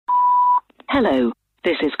Hello,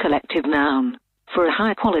 this is Collective Noun. For a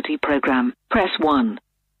high-quality program, press 1.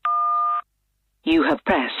 You have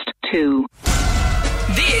pressed 2.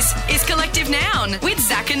 This is Collective Noun with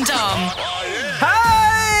Zach and Dom.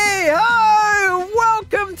 Hey ho!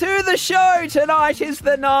 Welcome to the show. Tonight is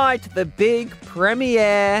the night, the big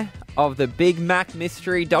premiere of the Big Mac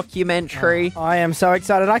mystery documentary. I am so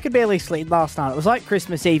excited. I could barely sleep last night. It was like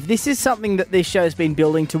Christmas Eve. This is something that this show's been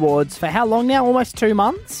building towards for how long now? Almost 2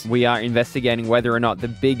 months? We are investigating whether or not the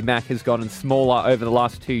Big Mac has gotten smaller over the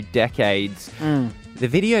last 2 decades. The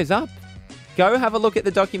video's up. Go have a look at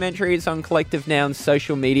the documentary. It's on Collective Noun's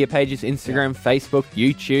social media pages, Instagram, Facebook,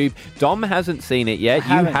 YouTube. Dom hasn't seen it yet.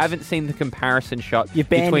 You haven't seen the comparison shot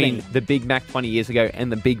between the Big Mac 20 years ago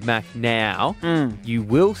and the Big Mac now. You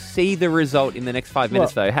will see the result in the next 5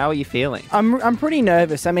 minutes, though. How are you feeling? I'm pretty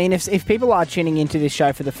nervous. I mean, if people are tuning into this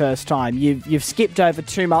show for the first time, you've skipped over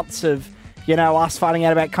 2 months of, you know, us finding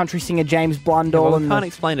out about country singer James Blundell. We can't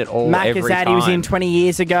explain it all Mac every time. he was in 20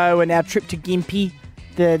 years ago, and our trip to Gympie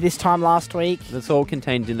this time last week. That's all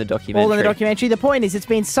contained in the documentary. All in the documentary. The point is, it's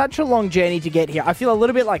been such a long journey to get here. I feel a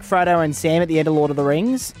little bit like Frodo and Sam at the end of Lord of the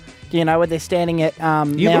Rings. You know, where they're standing at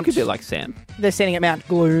You look a bit like Sam. They're standing at Mount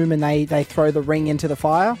Gloom and they throw the ring into the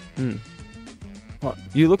fire. What?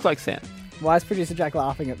 You look like Sam. Why is producer Jack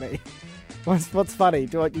laughing at me? What's funny?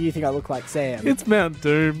 Do you think I look like Sam? It's Mount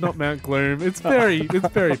Doom, not Mount Gloom. It's very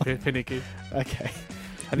finicky. Okay.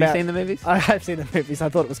 Have you seen the movies? I have seen the movies. I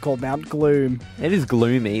thought it was called Mount Gloom. It is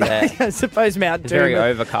gloomy there. I suppose Mount Doom. Very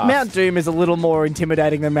overcast. Mount Doom is a little more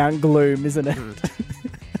intimidating than Mount Gloom, isn't it?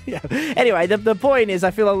 Yeah. Anyway, the point is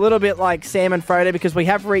I feel a little bit like Sam and Frodo because we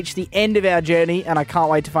have reached the end of our journey and I can't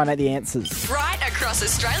wait to find out the answers. Right across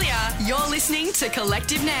Australia, you're listening to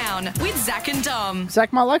Collective Noun with Zach and Dom.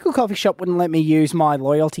 Zach, my local coffee shop wouldn't let me use my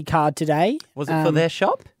loyalty card today. Was it for their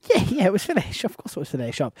shop? Yeah, it was for their shop. Of course it was for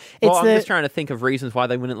their shop. I'm just trying to think of reasons why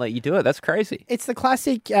they wouldn't let you do it. That's crazy. It's the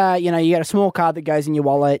classic, you get a small card that goes in your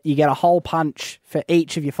wallet. You get a whole punch for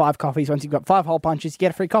each of your 5 coffees. Once you've got 5 whole punches, you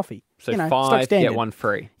get a free coffee. So 5, get 1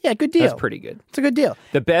 free. Yeah, good deal. That's pretty good. It's a good deal.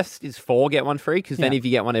 The best is 4, get 1 free, because then if you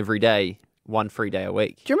get one every day, 1 free day a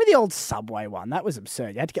week. Do you remember the old Subway one? That was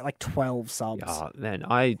absurd. You had to get like 12 subs. Oh, man,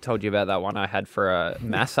 I told you about that one I had for a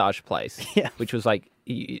massage place, which was like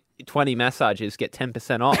 20 massages, get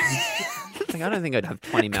 10% off. I don't think I'd have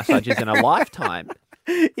 20 massages in a lifetime.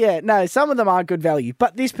 Yeah, no, some of them are good value,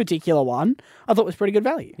 but this particular one I thought was pretty good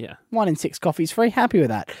value. Yeah. 1 in 6 coffees free, happy with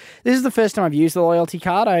that. This is the first time I've used the loyalty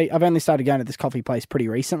card. I've only started going to this coffee place pretty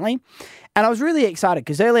recently, and I was really excited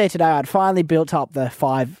because earlier today I'd finally built up the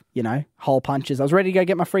 5, whole punches. I was ready to go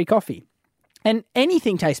get my free coffee. And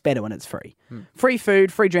anything tastes better when it's free. Free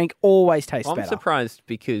food, free drink, always tastes better. I'm surprised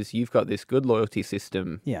because you've got this good loyalty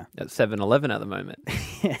system at 7-Eleven at the moment.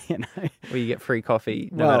 Where you get free coffee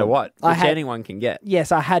no matter what, which anyone can get.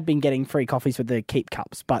 Yes, I had been getting free coffees with the Keep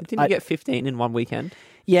Cups. But didn't you get 15 in one weekend?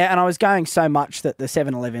 Yeah, and I was going so much that the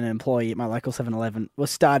 7-Eleven employee at my local 7-Eleven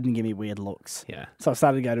was starting to give me weird looks. Yeah. So I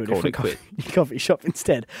started to go to a different coffee shop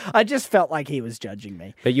instead. I just felt like he was judging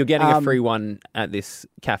me. But you're getting a free one at this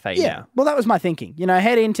cafe now. Well, that was my thinking.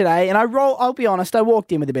 Head in today, and I'll be honest, I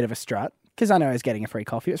walked in with a bit of a strut because I know I was getting a free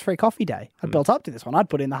coffee. It was free coffee day. I built up to this one. I'd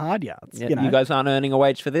put in the hard yards. Yeah, you guys aren't earning a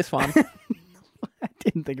wage for this one. I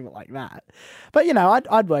didn't think of it like that. But,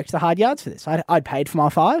 I'd worked the hard yards for this. I'd paid for my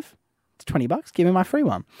 5. It's $20. Give me my free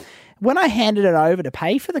one. When I handed it over to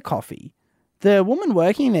pay for the coffee, the woman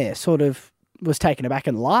working there sort of was taken aback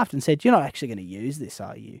and laughed and said, "You're not actually going to use this,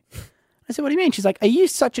 are you?" I said, "What do you mean?" She's like, "Are you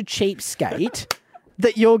such a cheapskate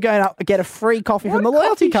that you're going to get a free coffee from the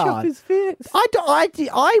loyalty card?" Shop is this?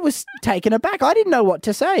 I was taken aback. I didn't know what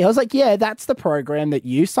to say. I was like, "Yeah, that's the program that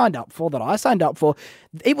you signed up for, that I signed up for."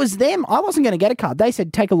 It was them. I wasn't going to get a card. They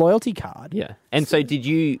said, "Take a loyalty card." Yeah. And so did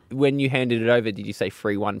you, when you handed it over, did you say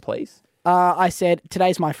free one, please? I said,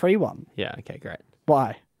 "Today's my free one." Yeah, okay, great.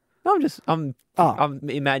 Why? No, I'm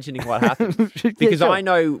imagining what happened. Because sure. I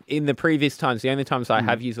know in the previous times, the only times I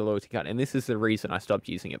have used a loyalty card, and this is the reason I stopped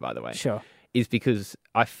using it, by the way. Sure. Is because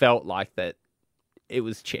I felt like that it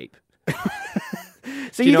was cheap.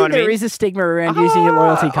 So you think there is a stigma around using your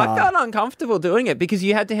loyalty card? I felt uncomfortable doing it because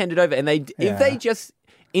you had to hand it over, and if they just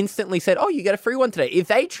instantly said, "Oh, you get a free one today," if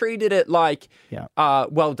they treated it like,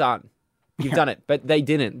 "Well done, you've done it," but they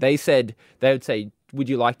didn't. They would say, "Would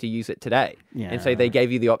you like to use it today?" Yeah. And so they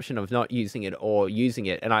gave you the option of not using it or using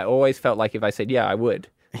it, and I always felt like if I said, "Yeah, I would,"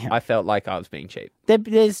 I felt like I was being cheap.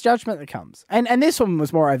 There's judgment that comes. And this woman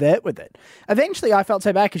was more overt with it. Eventually, I felt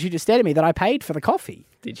so bad because she just stared at me that I paid for the coffee.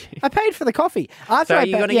 Did you? I paid for the coffee. So are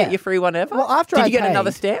you going to get your free one ever? Well, after Did I you get paid,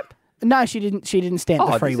 another stamp? No, she didn't stamp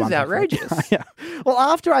the free one. Oh, this is outrageous. Yeah. Well,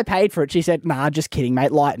 after I paid for it, she said, "Nah, just kidding,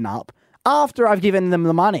 mate. Lighten up. after I've given them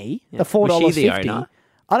the money, the $4.50. Was she the owner?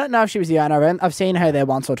 I don't know if she was the owner. I've seen her there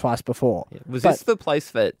once or twice before. Yeah. Was this the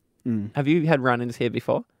place that... Have you had run-ins here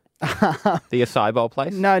before? The acai bowl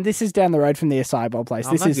place? No, this is down the road from the acai bowl place.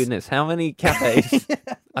 Oh, my goodness. How many cafes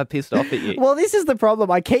are pissed off at you? Well, this is the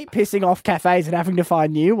problem. I keep pissing off cafes and having to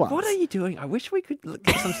find new ones. What are you doing? I wish we could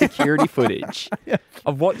get some security footage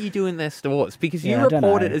of what you do in their stores, because you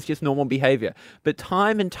report it as just normal behavior. But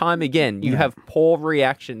time and time again, you have poor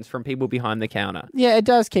reactions from people behind the counter. Yeah, it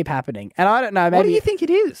does keep happening. And I don't know. Maybe, what do you think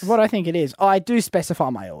it is? What I think it is. I do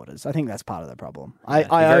specify my orders. I think that's part of the problem. I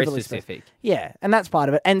very overly specific. Yeah, and that's part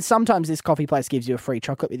of it. And sometimes this coffee place gives you a free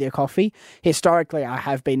chocolate with your coffee. Historically, I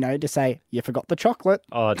have been known to say, you forgot the chocolate.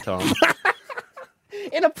 Oh, Tom.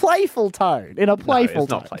 In a playful tone. In a playful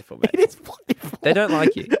tone. It's not playful, mate. It is playful. They don't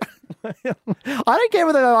like you. I don't care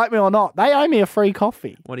whether they like me or not. They owe me a free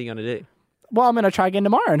coffee. What are you going to do? Well, I'm going to try again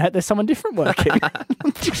tomorrow and hope there's someone different working.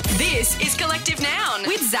 This is Collective Noun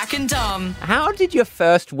with Zach and Dom. How did your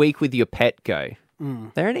first week with your pet go?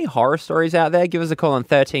 Are there any horror stories out there? Give us a call on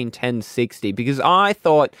 13 10 60, because I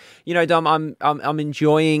thought, Dom, I'm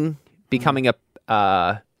enjoying becoming a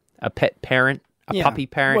pet parent, a puppy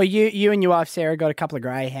parent. Well, you and your wife Sarah got a couple of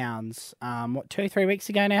greyhounds. 2-3 weeks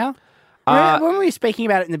ago now. When we were speaking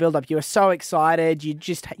about it in the build-up, you were so excited. You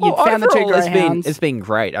found the two greyhounds. It's been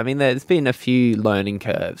great. I mean, there's been a few learning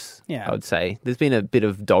curves. Yeah. I would say there's been a bit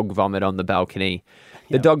of dog vomit on the balcony.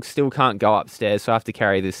 The dog still can't go upstairs, so I have to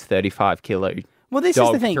carry this 35-kilo. Well, this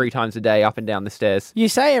dog is the thing. 3 times a day up and down the stairs. You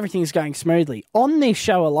say everything's going smoothly. On this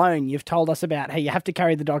show alone, you've told us about how you have to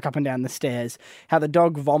carry the dog up and down the stairs, how the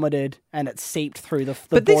dog vomited and it seeped through the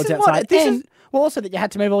boards outside. Well, also that you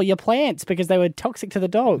had to move all your plants because they were toxic to the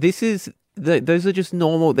dog. Those are just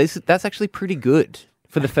normal. That's actually pretty good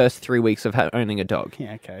for the first 3 weeks of owning a dog.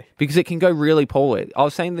 Yeah, okay. Because it can go really poorly. I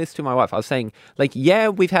was saying this to my wife. I was saying,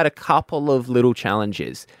 we've had a couple of little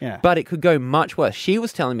challenges, but it could go much worse. She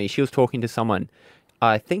was telling me, she was talking to someone,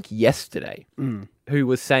 I think yesterday, who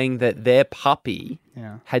was saying that their puppy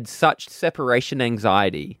had such separation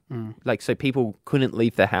anxiety, so people couldn't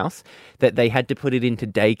leave the house, that they had to put it into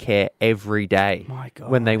daycare every day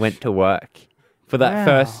when they went to work for that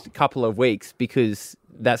first couple of weeks, because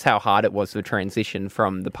that's how hard it was to transition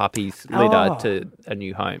from the puppy's litter to a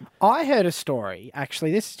new home. I heard a story,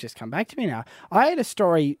 actually, this has just come back to me now. I heard a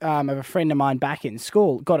story of a friend of mine back in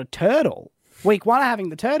school, got a turtle. Week 1 of having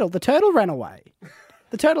the turtle ran away.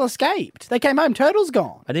 The turtle escaped. They came home, turtle's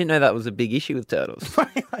gone. I didn't know that was a big issue with turtles.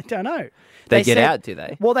 I don't know. They get out, do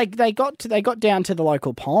they? Well, they got down to the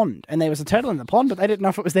local pond, and there was a turtle in the pond, but they didn't know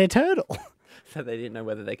if it was their turtle. So they didn't know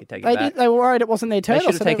whether they could take it back. They were worried it wasn't their turtle.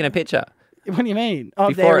 They should have taken a picture. What do you mean? Oh,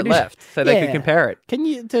 before it left, so they could compare it.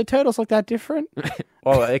 Do turtles look that different?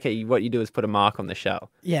 Well, okay, what you do is put a mark on the shell.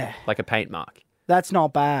 Yeah. Like a paint mark. That's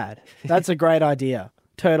not bad. That's a great idea.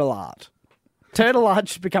 Turtle art. Turtle art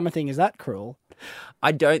should become a thing. Is that cruel?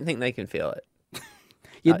 I don't think they can feel it.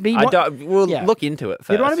 We'll look into it first.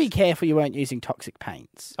 You'd want to be careful you weren't using toxic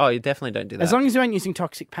paints. Oh, you definitely don't do that. As long as you weren't using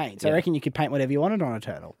toxic paints, I reckon you could paint whatever you wanted on a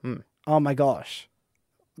turtle. Oh my gosh.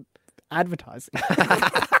 Advertising.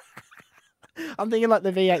 I'm thinking like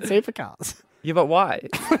the V8 supercars. Yeah, but why?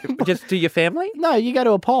 Just to your family? No, you go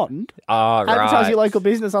to a pond. Oh, right. Advertise your local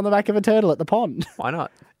business on the back of a turtle at the pond. Why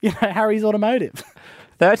not? Harry's Automotive.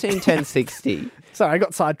 13 10 60. Sorry, I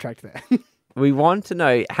got sidetracked there. We want to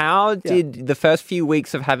know, how did the first few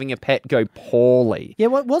weeks of having a pet go poorly? Yeah,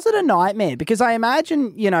 was it a nightmare? Because I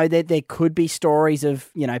imagine, there could be stories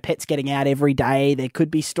of, pets getting out every day. There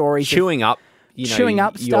could be stories chewing up. Chewing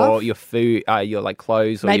up stuff. Your food, your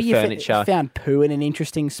clothes or maybe your furniture. Maybe you found poo in an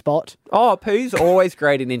interesting spot. Oh, poo's always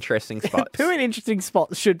great in interesting spots. Poo in interesting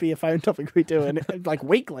spots should be a phone topic we do,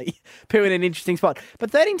 weekly. Poo in an interesting spot.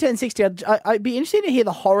 But 13 10 60, I'd be interested to hear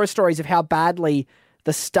the horror stories of how badly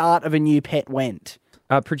the start of a new pet went.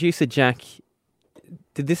 Producer Jack,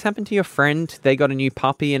 did this happen to your friend? They got a new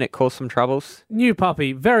puppy and it caused some troubles? New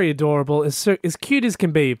puppy, very adorable, as cute as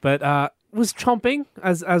can be, but was chomping,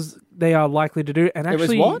 as they are likely to do. And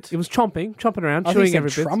actually, it was what? It was chomping around, I chewing every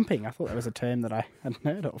bit. Trumping. I thought that was a term that I hadn't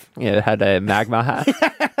heard of. Yeah, it had a magma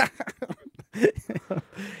hat.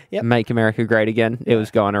 Yep. Make America Great Again. It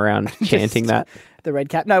was going around chanting that. The red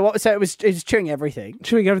cap. No, so it was chewing everything.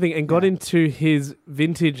 Chewing everything and got into his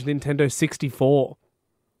vintage Nintendo 64.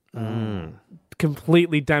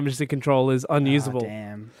 Completely damaged the controllers, unusable. Oh,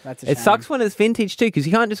 damn. That's a shame. It sucks when it's vintage too, because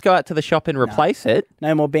you can't just go out to the shop and replace it.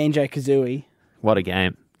 No more Banjo-Kazooie. What a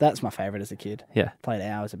game. That's my favourite as a kid. Yeah. Played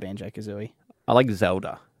hours of Banjo-Kazooie. I like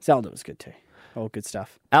Zelda. Zelda was good too. All good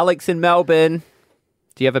stuff. Alex in Melbourne.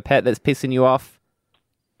 Do you have a pet that's pissing you off?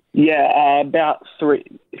 Yeah, about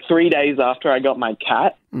three days after I got my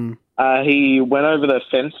cat, he went over the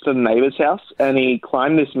fence to the neighbour's house and he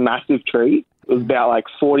climbed this massive tree. It was about like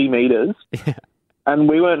 40 metres. And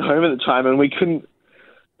we weren't home at the time and we couldn't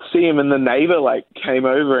see him. And the neighbour came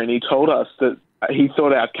over and he told us that he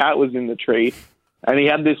thought our cat was in the tree. And he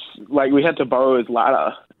had this, we had to borrow his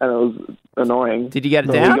ladder and it was annoying. Did you get it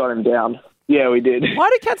But down? We got him down. Yeah, we did. Why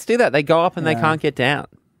do cats do that? They go up and they can't get down.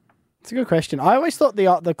 It's a good question. I always thought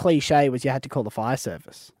the cliche was you had to call the fire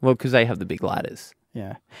service. Well, because they have the big ladders.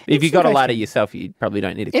 Yeah. If you got a ladder yourself, you probably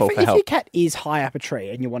don't need to call for If help. your cat is high up a tree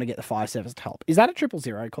and you want to get the fire service to help, is that a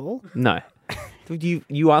 000 call? No.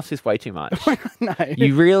 You ask this way too much. No.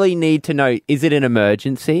 You really need to know, is it an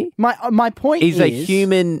emergency? My point Is a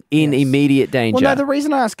human in immediate danger? Well, no, the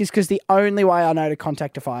reason I ask is because the only way I know to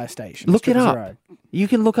contact a fire station is Look it up. 000. You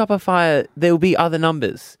can look up a fire. There will be other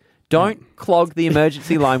numbers. Don't clog the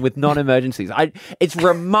emergency line with non-emergencies. It's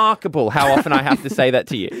remarkable how often I have to say that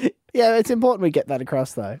to you. Yeah, it's important we get that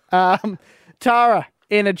across, though. Tara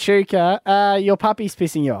in Echuca, your puppy's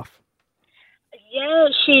pissing you off. Yeah,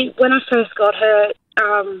 when I first got her,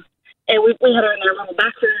 we had her in our little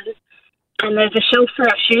back room, and there's a shelf for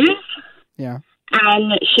our shoes. Yeah.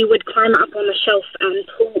 And she would climb up on the shelf and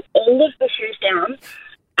pull all of the shoes down,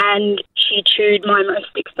 and she chewed my most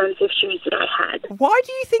expensive shoes that I had. Why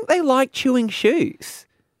do you think they like chewing shoes?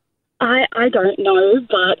 I don't know,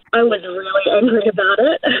 but I was really angry about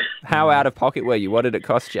it. How out of pocket were you? What did it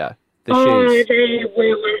cost you? The They shoes?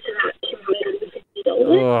 were worth about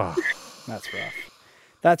 $250. Oh, That's rough.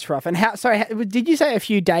 That's rough. And did you say a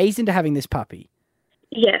few days into having this puppy?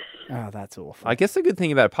 Yes. Oh, that's awful. I guess the good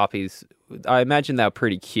thing about puppies, I imagine they're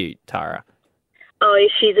pretty cute, Tara. Oh,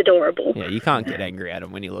 she's adorable. Yeah, you can't get angry at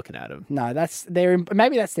them when you're looking at them. No,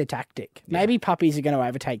 maybe that's their tactic. Yeah. Maybe puppies are going to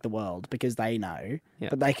overtake the world because they know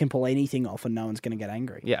that they can pull anything off and no one's going to get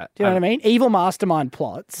angry. Yeah. Do you know what I mean? Evil mastermind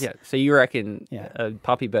plots. Yeah, so you reckon a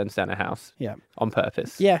puppy burns down a house on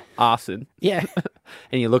purpose? Yeah. Arson. Yeah.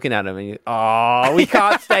 And you're looking at them and we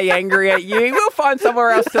can't stay angry at you. We'll find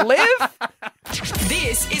somewhere else to live.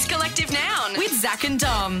 This is Collective Noun with Zach and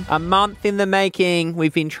Dom. A month in the making.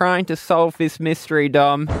 We've been trying to solve this mystery,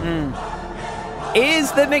 Dom.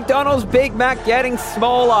 Is the McDonald's Big Mac getting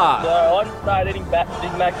smaller? So I started eating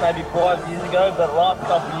Big Macs maybe 5 years ago, but the last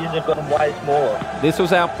couple of years they've gotten way smaller. This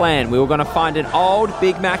was our plan. We were going to find an old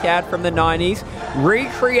Big Mac ad from the 90s,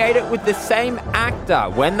 recreate it with the same actor.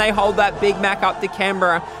 When they hold that Big Mac up to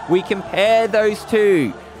camera, we compare those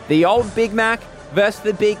two. The old Big Mac versus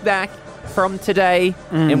the Big Mac from today,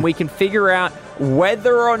 and we can figure out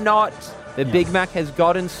whether or not the Big Mac has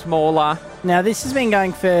gotten smaller. Now, this has been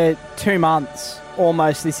going for 2 months,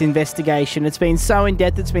 almost, this investigation. It's been so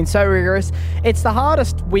in-depth, it's been so rigorous. It's the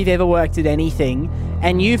hardest we've ever worked at anything,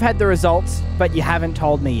 and you've had the results, but you haven't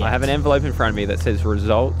told me yet. I have an envelope in front of me that says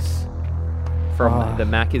results from the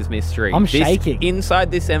Macca's mystery. I'm shaking.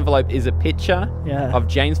 Inside this envelope is a picture of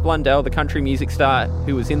James Blundell, the country music star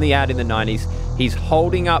who was in the ad in the 90s. He's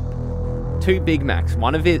holding up 2 Big Macs.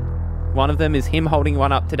 One of them is him holding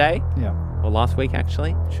one up today. Yeah. Or last week,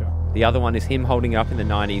 actually. Sure. The other one is him holding up in the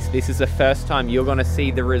 90s. This is the first time you're going to see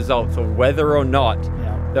the results of whether or not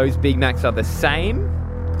those Big Macs are the same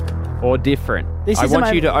or different. I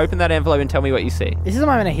want you to open that envelope and tell me what you see. This is a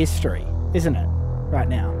moment of history, isn't it? Right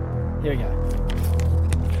now. Here we go.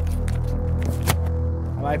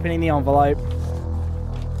 I'm opening the envelope.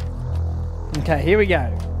 Okay, here we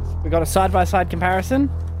go. We got a side-by-side comparison.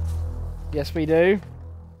 Yes, we do.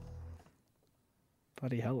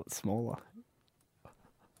 Bloody hell, it's smaller.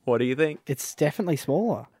 What do you think? It's definitely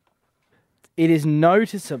smaller. It is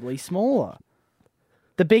noticeably smaller.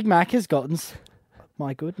 The Big Mac has gotten...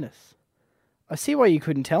 My goodness. I see why you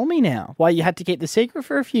couldn't tell me now. Why you had to keep the secret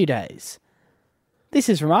for a few days. This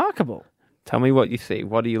is remarkable. Tell me what you see.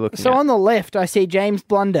 What are you looking at? So on the left, I see James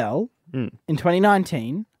Blundell in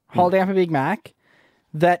 2019 holding up a Big Mac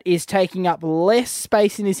that is taking up less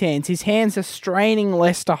space in his hands. His hands are straining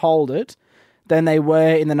less to hold it than they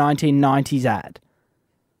were in the 1990s ad.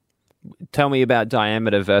 Tell me about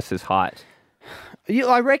diameter versus height.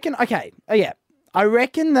 I reckon, I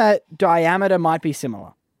reckon that diameter might be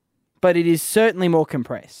similar, but it is certainly more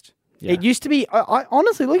compressed. Yeah. It used to be, I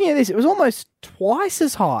honestly, looking at this, it was almost twice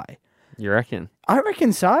as high. You reckon? I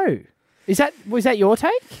reckon so. Was that your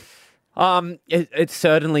take? It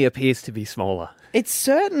certainly appears to be smaller. It's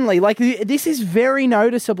certainly, this is very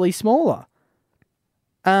noticeably smaller.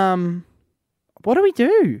 What do we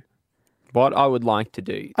do? What I would like to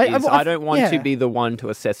do is I don't want to be the one to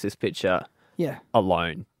assess this picture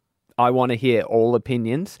alone. I want to hear all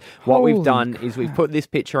opinions. What we've done is we've put this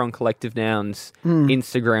picture on Collective Noun's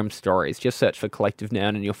Instagram stories. Just search for Collective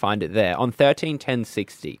Noun and you'll find it there. On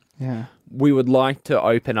 131060, we would like to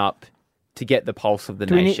open up to get the pulse of the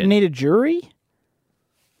nation. Do we need a jury?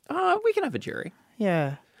 We can have a jury.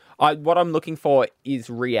 Yeah. What I'm looking for is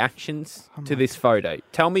reactions to this photo.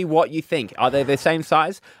 Tell me what you think. Are they the same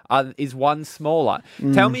size? Is one smaller?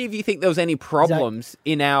 Tell me if you think there was any problems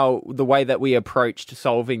in the way that we approached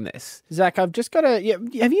solving this. Zach, I've just got to...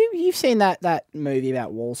 Have you've seen that movie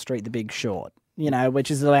about Wall Street, The Big Short,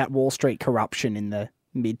 which is about Wall Street corruption in the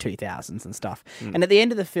mid-2000s and stuff. And at the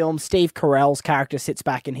end of the film, Steve Carell's character sits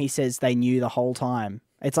back and he says they knew the whole time.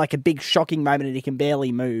 It's like a big shocking moment and he can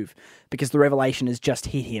barely move because the revelation has just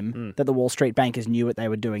hit him that the Wall Street bankers knew what they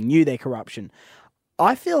were doing, knew their corruption.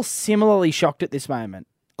 I feel similarly shocked at this moment.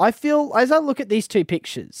 I feel, as I look at these two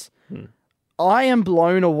pictures, I am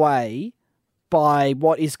blown away by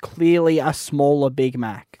what is clearly a smaller Big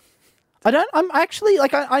Mac. I'm actually,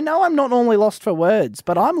 I know I'm not normally lost for words,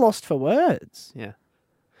 but I'm lost for words. Yeah.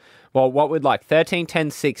 Well, what would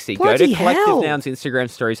 131060? Go Bloody to Collective hell. Noun's Instagram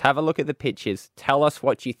stories. Have a look at the pictures. Tell us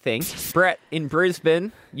what you think. Brett, in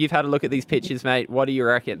Brisbane, you've had a look at these pictures, mate. What do you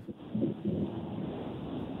reckon?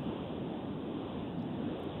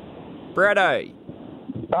 Bretto.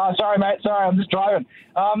 Oh, sorry, mate. Sorry, I'm just driving.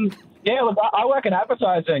 Yeah, look, I work in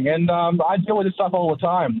advertising, and I deal with this stuff all the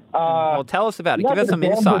time. Well, tell us about it. Give us some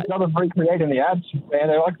insight. Job of recreating the ads, man.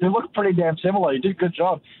 They look pretty damn similar. You did a good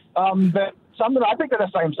job. But some of them, I think they're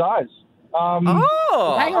the same size.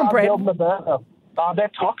 Hang on, Brett.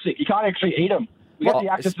 They're toxic. You can't actually eat them. We get the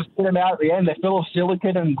actors to spit them out at the end. They're full of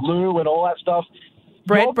silicone and glue and all that stuff.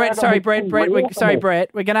 Brett, we're going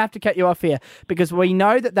to have to cut you off here because we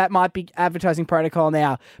know that might be advertising protocol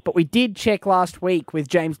now, but we did check last week with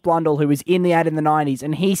James Blundell, who was in the ad in the 90s,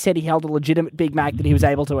 and he said he held a legitimate Big Mac that he was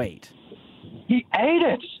able to eat. He ate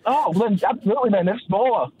it. Oh, well, absolutely, man. They're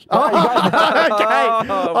smaller. Okay.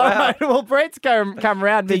 All right. Well, Brett's come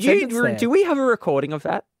around. Do we have a recording of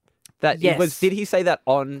that? Yes. Did he say that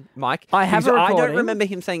on mic? I have Because a recording. I don't remember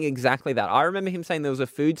him saying exactly that. I remember him saying there was a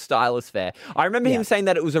food stylist fair. I remember him saying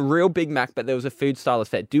that it was a real Big Mac, but there was a food stylist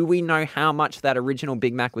fair. Do we know how much that original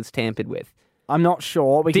Big Mac was tampered with? I'm not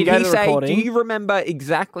sure. Did he say, do you remember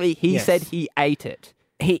exactly? He said he ate it.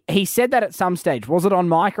 He said that at some stage. Was it on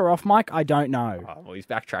mic or off mic? I don't know. Oh, well, he's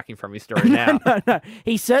backtracking from his story now. No.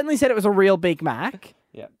 He certainly said it was a real Big Mac.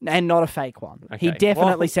 Yeah. And not a fake one. Okay. He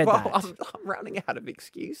definitely said that. I'm running out of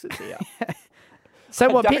excuses here.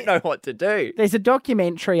 So I don't know what to do. There's a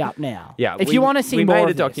documentary up now. Yeah. If you want to see more we of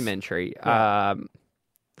made a this. documentary.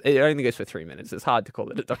 It only goes for 3 minutes. It's hard to call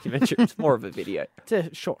it a documentary. It's more of a video. It's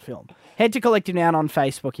a short film. Head to Collective Noun on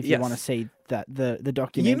Facebook if you want to see the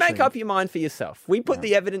documentary. You make up your mind for yourself. We put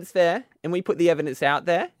the evidence there, and we put the evidence out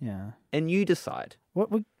there, and you decide.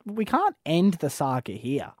 We can't end the saga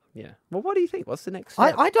here. Yeah. Well, what do you think? What's the next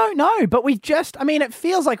step? I don't know, but it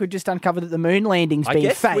feels like we've just uncovered that the moon landing's been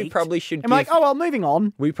faked. I guess we probably should moving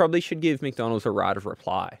on. We probably should give McDonald's a right of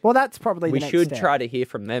reply. Well, that's probably the next step. We should try to hear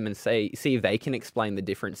from them and see if they can explain the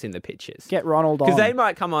difference in the pictures. Get Ronald on. Because they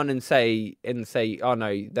might come on and say, oh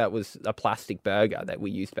no, that was a plastic burger that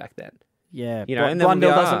we used back then. Yeah. And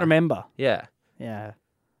Blundell doesn't remember. Yeah. Yeah.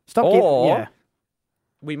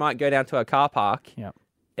 We might go down to a car park. Yeah.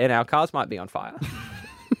 And our cars might be on fire.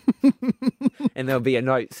 And there'll be a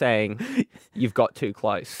note saying, "You've got too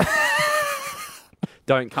close.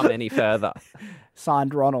 Don't come any further."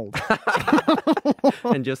 Signed, Ronald.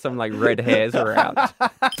 And just some red hairs around.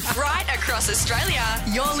 Right across Australia,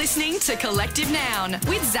 you're listening to Collective Noun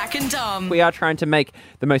with Zach and Dom. We are trying to make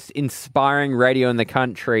the most inspiring radio in the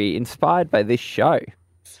country, inspired by this show.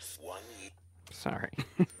 Sorry.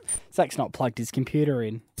 Zach's not plugged his computer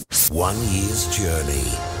in. 1 year's journey,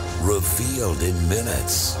 revealed in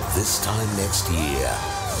minutes, this time next year.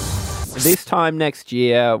 This time next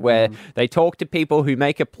year, where they talk to people who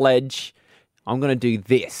make a pledge, I'm going to do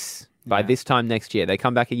this by this time next year. They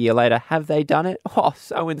come back a year later. Have they done it? Oh,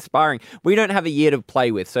 so inspiring. We don't have a year to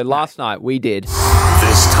play with. So last night we did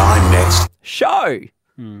This time next show.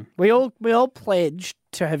 We all pledged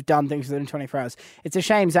to have done things within 24 hours. It's a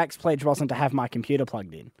shame Zach's pledge wasn't to have my computer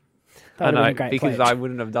plugged in. I know, because I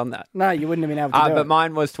wouldn't have done that. No, you wouldn't have been able to do it. But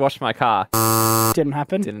mine was to wash my car. Didn't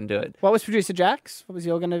happen. Didn't do it. What was producer Jack's? What was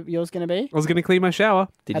yours gonna be? I was going to clean my shower.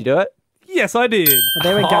 Did you do it? Yes, I did. Well,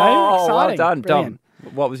 there we go. Oh, well Exciting. done, Brilliant.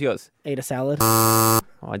 Dom. What was yours? Eat a salad. Oh,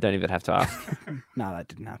 I don't even have to ask. No, that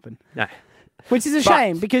didn't happen. No. Which is a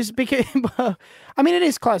shame because well, I mean, it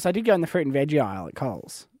is close. I did go in the fruit and veggie aisle at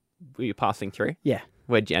Coles. Were you passing through? Yeah.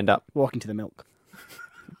 Where'd you end up? Walking to the milk.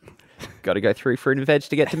 Got to go through fruit and veg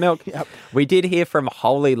to get to milk. Yep. We did hear from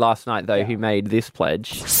Holly last night, though, who made this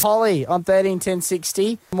pledge. Holly, on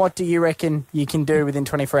 131060, what do you reckon you can do within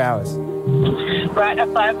 24 hours? Write a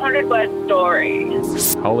 500-word story.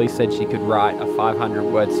 Holly said she could write a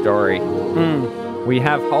 500-word story. We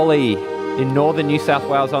have Holly in northern New South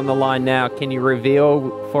Wales on the line now. Can you reveal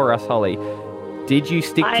for us, Holly, did you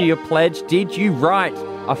stick to your pledge? Did you write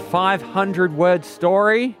a 500-word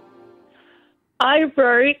story? I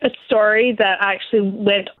wrote a story that actually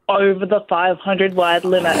went over the 500-word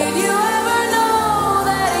limit.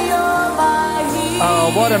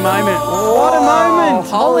 Oh, what a moment. What a moment.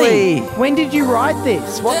 Holly. When did you write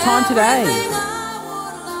this? What time today?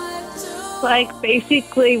 Like,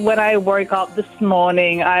 basically, when I woke up this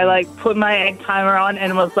morning, I, put my egg timer on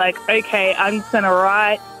and was like, okay, I'm just going to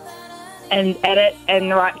write and edit and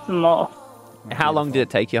write some more. How long did it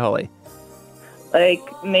take you, Holly?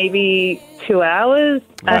 Maybe 2 hours.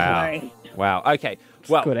 Wow. I don't know. Wow. Okay.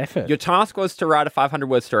 Well, good effort. Your task was to write a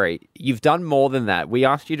 500-word story. You've done more than that. We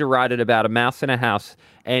asked you to write it about a mouse in a house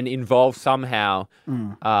and involve somehow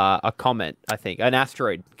a comet, I think, an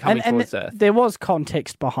asteroid coming towards Earth. There was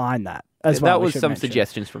context behind that as well. That was some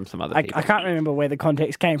suggestions from some other people. I can't remember where the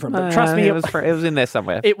context came from, but trust me, it was in there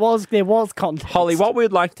somewhere. there was context. Holly, what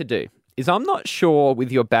we'd like to do is I'm not sure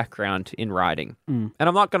with your background in writing, and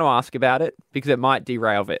I'm not going to ask about it because it might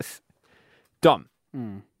derail this. Dom,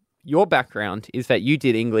 your background is that you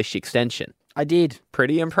did English extension. I did.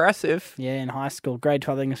 Pretty impressive. Yeah, in high school, grade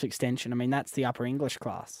 12 English extension. I mean, that's the upper English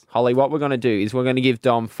class. Holly, what we're going to do is we're going to give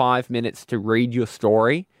Dom 5 minutes to read your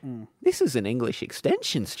story. This is an English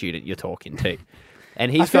extension student you're talking to.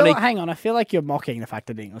 And he's going to... Hang on, I feel like you're mocking the fact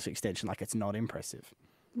that English extension, it's not impressive.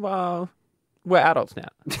 Well, we're adults now.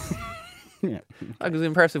 Yeah. It was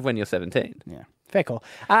impressive when you're 17. Yeah. Fair call.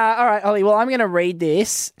 All right, Ollie. Well, I'm going to read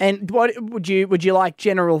this. And what would you like?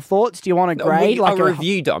 General thoughts? Do you want a grade? A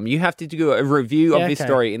review, Dom. You have to do a review of this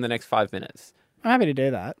story in the next 5 minutes. I'm happy to do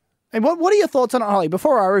that. And what are your thoughts on it, Holly?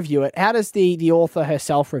 Before I review it, how does the author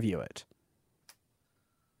herself review it?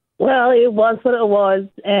 Well, it was what it was,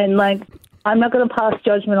 and I'm not going to pass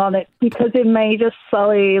judgment on it because it may just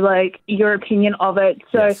sully your opinion of it.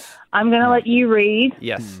 So Yes. I'm going to let you read.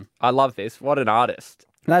 Yes. I love this. What an artist.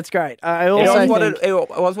 That's great. I It also was, think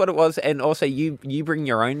what it was, and also you bring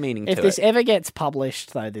your own meaning to if this it. ever gets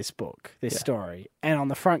published, though, this story, and on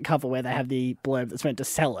the front cover where they have the blurb that's meant to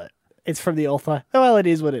sell it, it's from the author. Well, it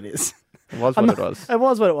is what it is. It was what it was. It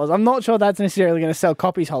was what it was. I'm not sure that's necessarily going to sell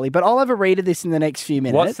copies, Holly, but I'll have a read of this in the next few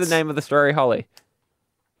minutes. What's the name of the story, Holly?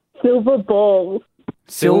 Silver Balls.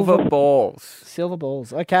 Silver Balls. Silver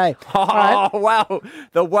Balls. Okay. Oh, All right. wow.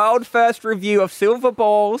 The world first review of Silver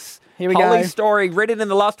Balls. Here we Holly's go. story written in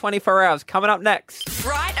the last 24 hours. Coming up next.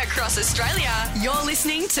 Right across Australia, you're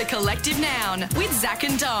listening to Collective Noun with Zach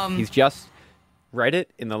and Dom. He's just read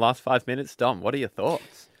it in the last 5 minutes. Dom, what are your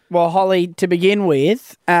thoughts? Well, Holly, to begin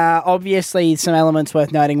with, obviously some elements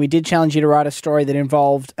worth noting. We did challenge you to write a story that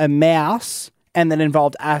involved a mouse and that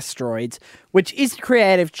involved asteroids, which is a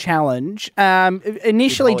creative challenge.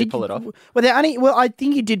 Initially, Did Holly pull it off? Were there any? Well, I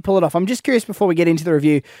think you did pull it off. I'm just curious before we get into the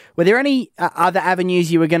review. Were there any other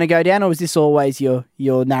avenues you were going to go down, or was this always your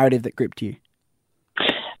narrative that gripped you?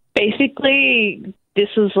 Basically, this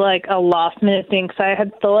was a last minute thing. So I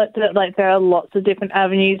had thought that there are lots of different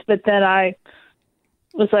avenues, but then I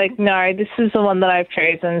was like, no, this is the one that I've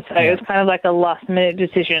chosen. So it was kind of a last minute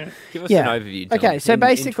decision. Give us an overview, Dom. Okay, so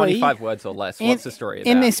basically... In 25 words or less, what's the story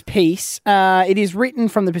about? In this piece, it is written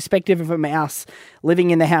from the perspective of a mouse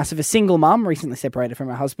living in the house of a single mum, recently separated from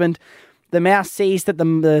her husband. The mouse sees that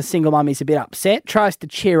the single mum is a bit upset, tries to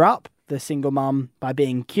cheer up the single mum by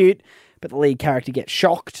being cute, but the lead character gets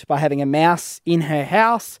shocked by having a mouse in her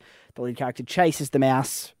house. The lead character chases the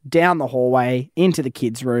mouse down the hallway into the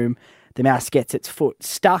kids' room. The mouse gets its foot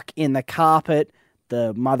stuck in the carpet.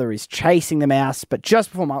 The mother is chasing the mouse, but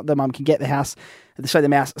just before the mum can get the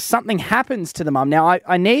mouse, something happens to the mum. Now,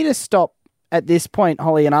 I need to stop at this point,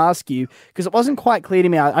 Holly, and ask you, because it wasn't quite clear to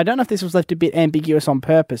me. I don't know if this was left a bit ambiguous on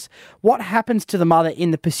purpose. What happens to the mother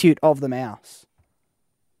in the pursuit of the mouse?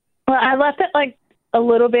 Well, I left it a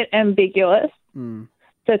little bit ambiguous,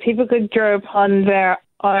 so people could draw upon their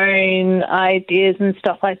own ideas and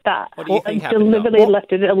stuff like that. What do you think I happened, deliberately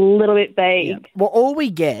left it a little bit vague. Yeah. Well, all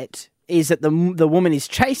we get is that the woman is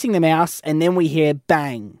chasing the mouse, and then we hear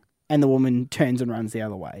bang, and the woman turns and runs the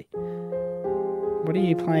other way. What are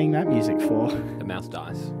you playing that music for? The mouse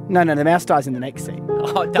dies. No, the mouse dies in the next scene.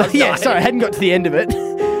 Oh, it does Yeah, die. sorry, I hadn't got to the end of it.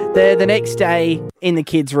 The next day, in the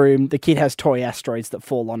kid's room, the kid has toy asteroids that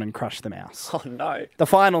fall on and crush the mouse. Oh, no. The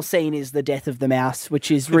final scene is the death of the mouse,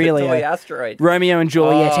 which is really The toy a asteroid. Romeo and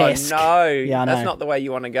Juliet-esque. Oh, no. Yeah, I know. That's not the way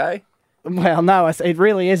you want to go. Well, no, it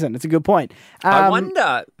really isn't. It's a good point. I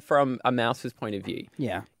wonder, from a mouse's point of view,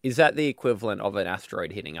 Yeah, is that the equivalent of an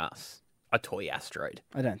asteroid hitting us? A toy asteroid?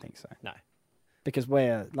 I don't think so. No. Because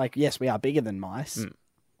we're yes, we are bigger than mice.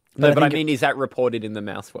 No, but I think mean, is that reported in the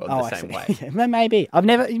mouse world the I same see. way? Yeah, maybe.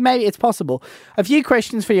 Maybe it's possible. A few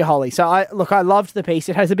questions for you, Holly. So I loved the piece.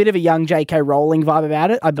 It has a bit of a young J.K. Rowling vibe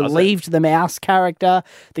about it. I believed the mouse character.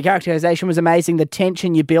 The characterization was amazing. The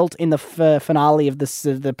tension you built in the finale of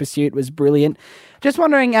the pursuit was brilliant. Just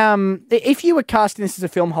wondering, if you were casting this as a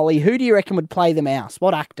film, Holly, who do you reckon would play the mouse?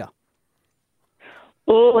 What actor?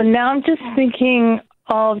 Oh, now I'm just thinking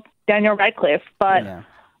of Daniel Radcliffe, but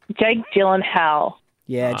Jake Gyllenhaal.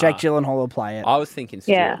 Yeah, Jake Gyllenhaal will play it. I was thinking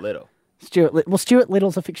Stuart Little. Stuart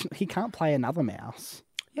Little's a fiction. He can't play another mouse.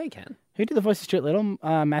 Yeah, he can. Who did the voice of Stuart Little?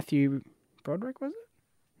 Matthew Broderick, was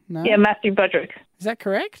it? No. Yeah, Matthew Broderick. Is that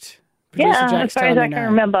correct? Yeah, as far as I can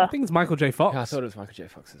remember. I think it's Michael J. Fox. I thought it was Michael J.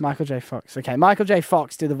 Fox. Michael J. Fox. Okay, Michael J.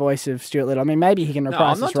 Fox did the voice of Stuart Little. I mean, maybe he can reprise No,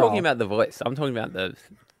 I'm this not role. talking about the voice. I'm talking about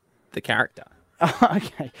the character.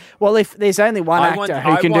 Okay. Well, if there's only one actor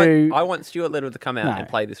who can do... I want Stuart Little to come out and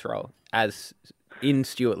play this role as in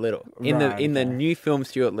Stuart Little. In the new film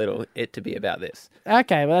Stuart Little, it to be about this.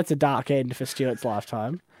 Okay, well, that's a dark end for Stuart's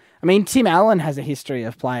lifetime. I mean, Tim Allen has a history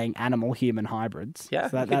of playing animal-human hybrids. Yeah,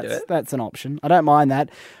 so do it. that's an option. I don't mind that.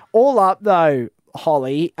 All up, though,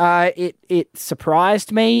 Holly, it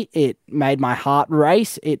surprised me. It made my heart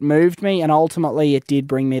race. It moved me, and ultimately, it did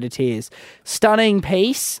bring me to tears. Stunning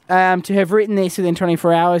piece. To have written this within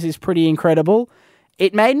 24 hours is pretty incredible.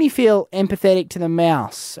 It made me feel empathetic to the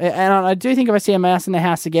mouse, and I do think if I see a mouse in the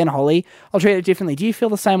house again, Holly, I'll treat it differently. Do you feel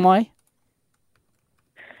the same way?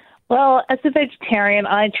 Well, as a vegetarian,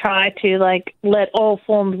 I try to let all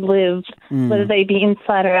forms live, whether they be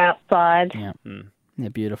inside or outside. Yeah. Yeah,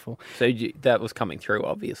 beautiful. So that was coming through,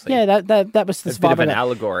 obviously. Yeah, that was the a bit of an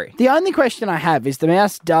allegory. The only question I have is the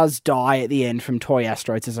mouse does die at the end from toy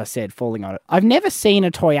asteroids, as I said, falling on it. I've never seen a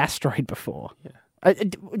toy asteroid before. Yeah.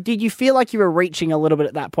 Did you feel like you were reaching a little bit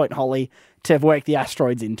at that point, Holly, to work the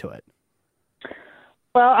asteroids into it?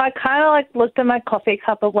 Well, I kind of looked at my coffee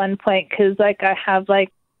cup at one point because I have a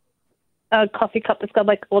coffee cup that's got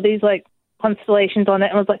all these constellations on it,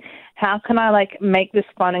 and I was like, how can I make this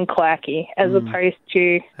fun and quirky as opposed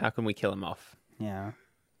to how can we kill him off? Yeah,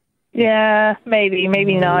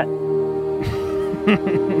 maybe not.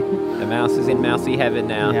 The mouse is in mousy heaven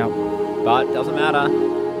now. Yep. But doesn't matter.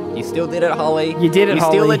 You still did it, Holly. You did it,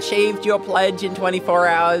 Holly. You still achieved your pledge in 24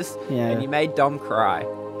 hours. Yeah. And you made Dom cry.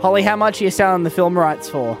 Holly, how much are you selling the film rights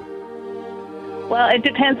for? Well, it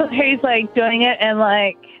depends on who's doing it and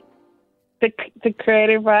the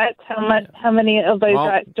creative rights. How many of those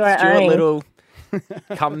rights do I Stuart own? Little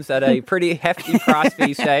comes at a pretty hefty price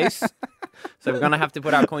these days. So we're going to have to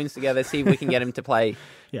put our coins together, see if we can get him to play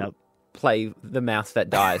the mouse that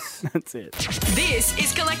dies. That's it. This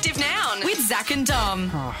is Collective Noun with Zach and Dom.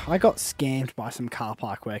 Oh, I got scammed by some car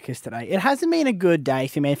park workers today. It hasn't been a good day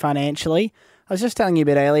for me financially. I was just telling you a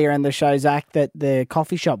bit earlier in the show, Zach, that the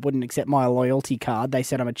coffee shop wouldn't accept my loyalty card. They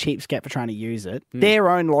said I'm a cheapskate for trying to use it. Their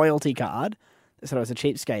own loyalty card. They said I was a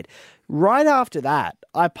cheapskate. Right after that,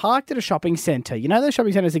 I parked at a shopping centre. You know those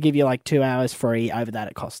shopping centres that give you 2 hours free? Over that,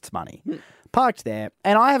 it costs money. Parked there,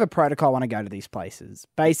 and I have a protocol when I go to these places.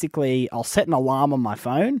 Basically, I'll set an alarm on my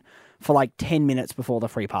phone for 10 minutes before the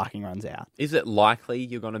free parking runs out. Is it likely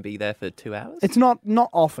you're going to be there for 2 hours? It's not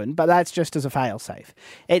often, but that's just as a fail-safe.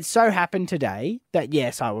 It so happened today that,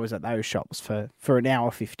 yes, I was at those shops for an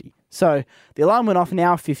hour 50. So the alarm went off an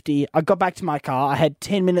hour 50. I got back to my car. I had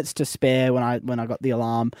 10 minutes to spare when I got the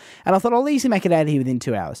alarm, and I thought I'll easily make it out of here within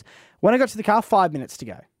 2 hours. When I got to the car, 5 minutes to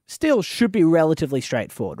go. Still should be relatively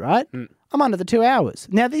straightforward, right? I'm under the 2 hours.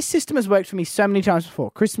 Now, this system has worked for me so many times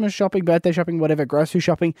before. Christmas shopping, birthday shopping, whatever, grocery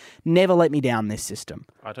shopping. Never let me down, this system.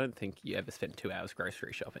 I don't think you ever spent 2 hours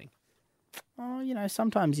grocery shopping. Oh,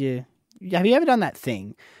 sometimes you... Have you ever done that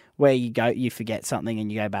thing where you forget something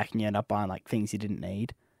and you go back and you end up buying, things you didn't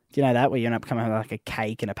need? Do you know that? Where you end up coming with, a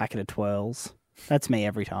cake and a packet of twirls? That's me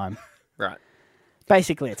every time. Right.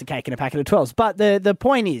 Basically, it's a cake and a packet of 12s. But the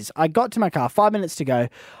point is, I got to my car, 5 minutes to go.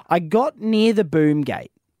 I got near the boom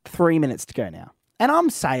gate, 3 minutes to go now. And I'm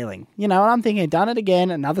sailing, and I'm thinking, done it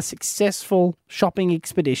again, another successful shopping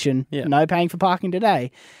expedition, no paying for parking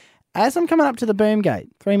today. As I'm coming up to the boom gate,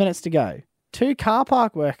 3 minutes to go, 2 car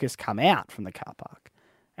park workers come out from the car park.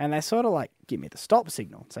 And they sort of give me the stop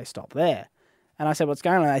signal, say stop there. And I said, what's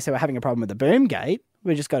going on? And they said, we're having a problem with the boom gate.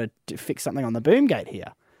 We've just got to fix something on the boom gate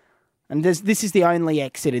here. And this is the only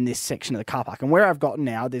exit in this section of the car park. And where I've gotten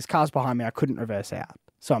now, there's cars behind me I couldn't reverse out.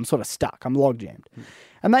 So I'm sort of stuck. I'm log jammed.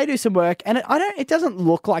 And they do some work, and it doesn't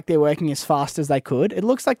look like they're working as fast as they could. It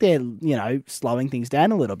looks like they're, slowing things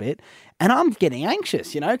down a little bit. And I'm getting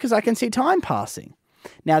anxious, because I can see time passing.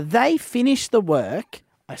 Now, they finish the work,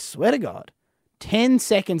 I swear to God, 10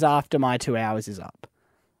 seconds after my 2 hours is up.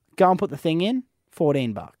 Go and put the thing in,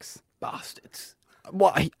 $14. Bastards.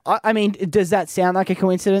 What? I mean, does that sound like a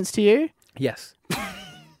coincidence to you? Yes.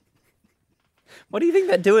 What do you think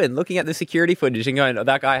they're doing? Looking at the security footage and going,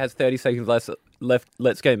 that guy has 30 seconds left.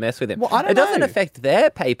 Let's go mess with him. Well, I don't it doesn't know. affect their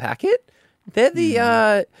pay packet. They're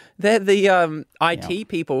the IT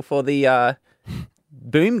people for the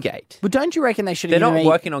Boomgate. Well, don't you reckon they should have They're given not me...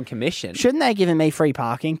 working on commission. Shouldn't they have given me free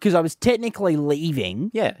parking? Because I was technically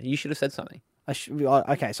leaving. Yeah, you should have said something.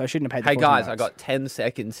 Okay, so I shouldn't have paid the Hey, guys, $14. I got 10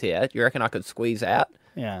 seconds here. Do you reckon I could squeeze out?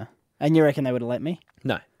 Yeah. And you reckon they would have let me?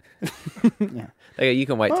 No. Yeah. They go, you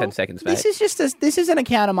can wait 10 seconds, mate. This is an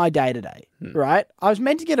account of my day-to-day, right? I was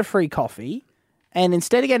meant to get a free coffee, and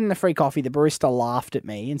instead of getting the free coffee, the barista laughed at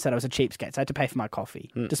me and said I was a cheapskate, so I had to pay for my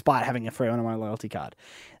coffee, despite having a free one on my loyalty card.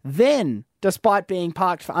 Then, despite being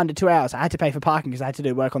parked for under 2 hours, I had to pay for parking because I had to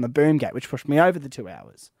do work on the Boomgate, which pushed me over the 2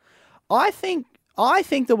 hours. I think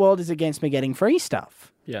the world is against me getting free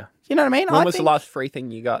stuff. Yeah. You know what I mean? When was the last free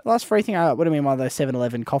thing you got? The last free thing I got would have been one of those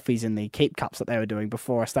 7-Eleven coffees in the keep cups that they were doing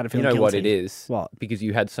before I started feeling You know guilty. what it is? What? Because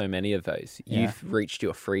you had so many of those. Yeah. You've reached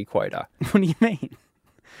your free quota. What do you mean?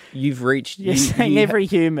 You've reached... You're saying every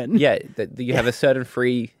human. Yeah, that you have a certain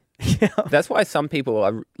free... Yeah. That's why some people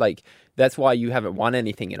are like... That's why you haven't won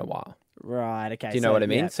anything in a while. Right, okay. Do you know what I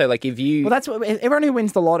mean? Yeah. So, like, if you... Well, that's what... Everyone who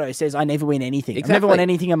wins the lotto says, I never win anything. Exactly. I've never won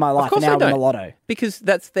anything in my life, Of course and now I they win the don't. lotto. Because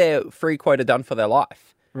that's their free quota done for their life.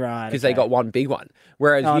 Right, Because they got one big one.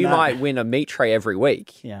 Whereas you might win a meat tray every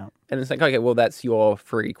week. Yeah. And it's like, okay, well, that's your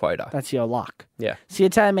free quota. That's your luck. Yeah. So you're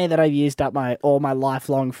telling me that I've used up all my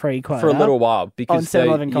lifelong free quota? For a little while. Because on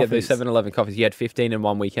 7-Eleven coffees. the 7-Eleven coffees, you had 15 in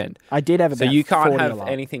one weekend. I did have about 40 So you can't have a lot.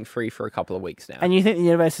 anything free for a couple of weeks now. And you think the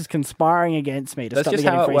universe is conspiring against me to That's stop me just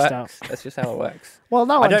getting how it free works. stuff? That's just how it works. Well,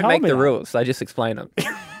 no I one don't told make me the that. rules. I just explain them.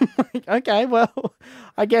 Okay, well,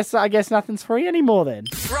 I guess nothing's free anymore then.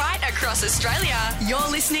 Right across Australia, you're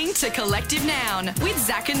listening to Collective Noun with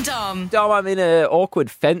Zach and Dom. Dom, I'm in an awkward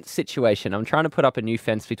fence situation. I'm trying to put up a new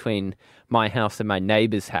fence between my house and my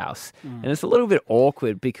neighbour's house. And it's a little bit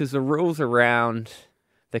awkward because the rules around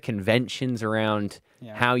the conventions around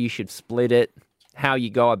how you should split it, how you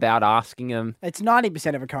go about asking them. It's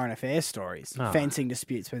 90% of a current affairs stories, fencing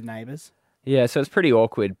disputes with neighbours. Yeah, so it's pretty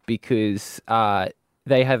awkward because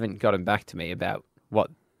they haven't gotten back to me about what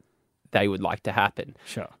they would like to happen.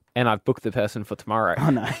 Sure. And I've booked the person for tomorrow. Oh,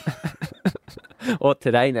 no. Or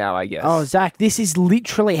today now, I guess. Oh, Zach, this is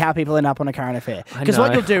literally how people end up on a current affair. Because what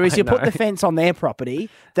know, you'll do is I you put know. the fence on their property,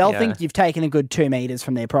 they'll Yeah. think you've taken a good 2 metres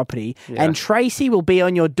from their property, Yeah. and Tracy will be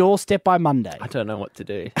on your doorstep by Monday. I don't know what to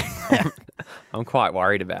do. I'm quite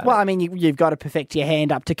worried about Well, it. I mean, you've got to perfect your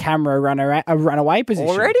hand up to camera a runaway position.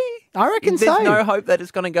 Already? I reckon There's so. no hope that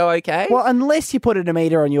it's going to go okay? Well, unless you put a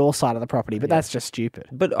meter on your side of the property, but that's just stupid.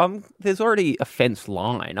 But there's already a fence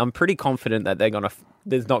line. I'm pretty confident that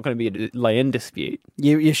there's not going to be a land dispute.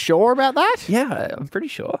 You're sure about that? Yeah, I'm pretty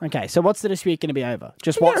sure. Okay, so what's the dispute going to be over?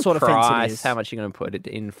 Just what sort of fence it is? How much you're going to put it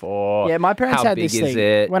in for? Yeah, my parents how had big this is thing.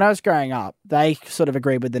 it? When I was growing up, they sort of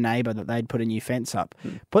agreed with the neighbour that they'd put a new fence up.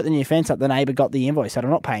 Put the new fence up, the neighbour got the invoice, said,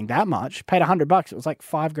 I'm not paying that much. Paid $100. It was like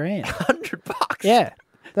 $5,000. $100? Yeah.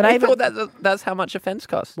 The I neighbour. thought that's how much a fence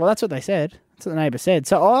costs. Well, that's what they said. That's what the neighbour said.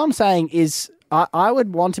 So all I'm saying is I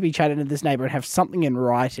would want to be chatting to this neighbour and have something in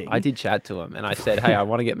writing. I did chat to him and I said, hey, I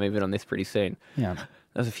want to get moving on this pretty soon. Yeah. That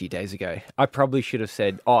was a few days ago. I probably should have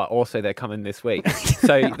said, also they're coming this week.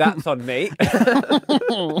 So that's on me.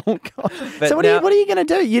 Oh, God. But So what are you going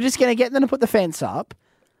to do? You're just going to get them to put the fence up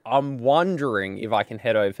I'm wondering if I can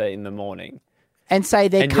head over in the morning. and say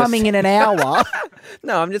they're And coming in an hour.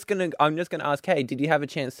 No, I'm just gonna ask, hey, did you have a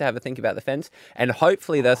chance to have a think about the fence? And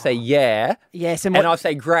hopefully they'll say yeah. Yes, And I'll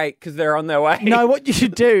say great because they're on their way. No, what you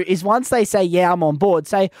should do is once they say, yeah, I'm on board,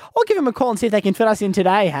 say, I'll give them a call and see if they can fit us in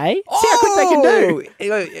today, hey? See how quick they can do.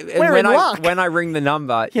 And We're when in luck. when I ring the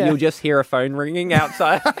number, Yeah. you'll just hear a phone ringing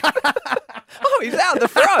outside. Oh, he's out the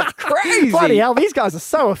front. Crazy. Bloody hell, these guys are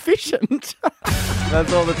so efficient.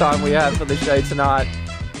 That's all the time we have for the show tonight.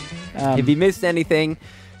 If you missed anything,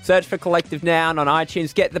 search for Collective Noun on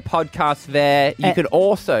iTunes. Get the podcast there. You can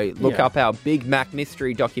also look up our Big Mac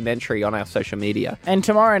Mystery documentary on our social media. And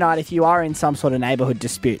tomorrow night, if you are in some sort of neighbourhood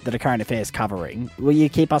dispute that a current affairs covering, will you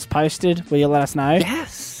keep us posted? Will you let us know?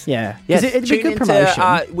 Yes. Yeah. 'Cause Yes, it'd be tune good into,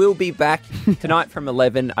 promotion. we'll be back tonight from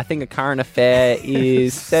 11. I think a current affair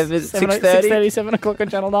is 6:30. 6:30, 7 o'clock on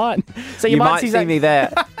Channel 9. So you might see me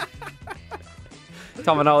there.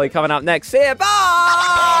 Tom and Ollie coming up next. See ya.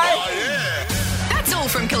 Bye. That's all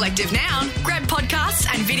from Collective Noun. Grab podcasts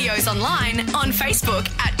and videos online on Facebook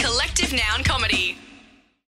at Collective Noun Comedy.